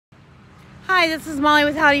Hi, this is Molly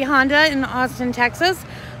with Howdy Honda in Austin, Texas.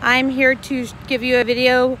 I'm here to give you a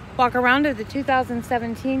video walk around of the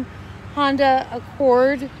 2017 Honda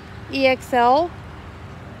Accord EXL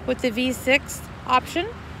with the V6 option.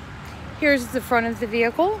 Here's the front of the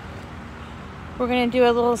vehicle. We're going to do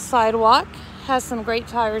a little sidewalk. Has some great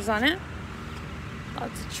tires on it.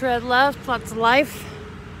 Lots of tread left, lots of life.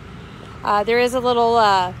 There is a little,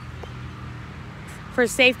 for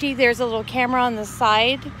safety, there's a little camera on the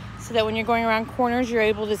side so that when you're going around corners, you're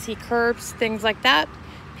able to see curbs, things like that.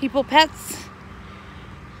 People, pets.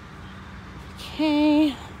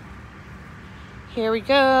 Okay. Here we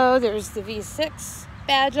go. There's the V6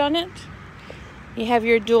 badge on it. You have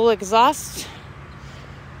your dual exhaust.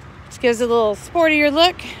 Which gives a little sportier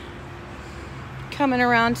look. Coming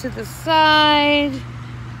around to the side.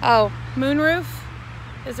 Oh, moonroof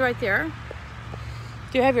is right there.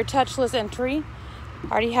 You have your touchless entry.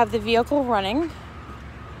 Already have the vehicle running.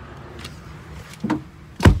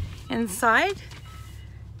 Inside,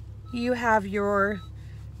 you have your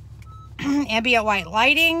ambient white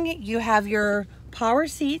lighting. You have your power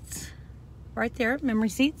seats right there, memory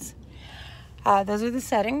seats. Those are the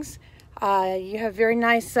settings. You have very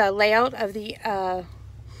nice layout of the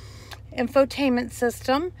infotainment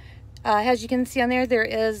system. As you can see on there, there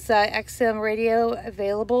is XM radio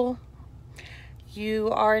available. You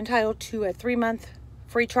are entitled to a 3-month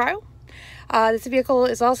free trial. This vehicle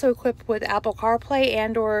is also equipped with Apple CarPlay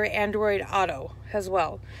and or Android Auto as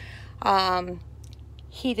well.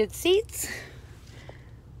 Heated seats,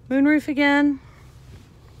 moonroof again.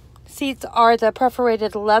 Seats are the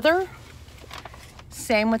perforated leather.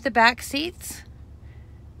 Same with the back seats.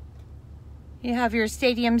 You have your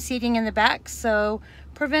stadium seating in the back, so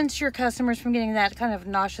prevents your customers from getting that kind of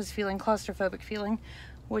nauseous feeling, claustrophobic feeling,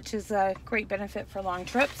 which is a great benefit for long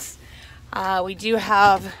trips. We do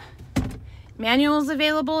have manuals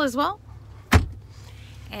available as well.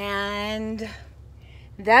 And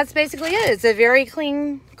that's basically it. It's a very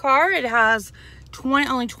clean car. It has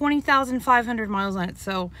only 20,500 miles on it.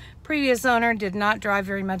 So previous owner did not drive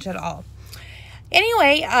very much at all.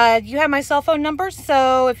 Anyway, you have my cell phone number.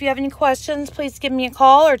 So if you have any questions, please give me a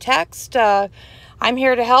call or text. I'm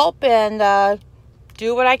here to help and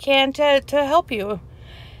do what I can to help you.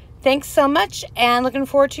 Thanks so much and looking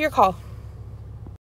forward to your call.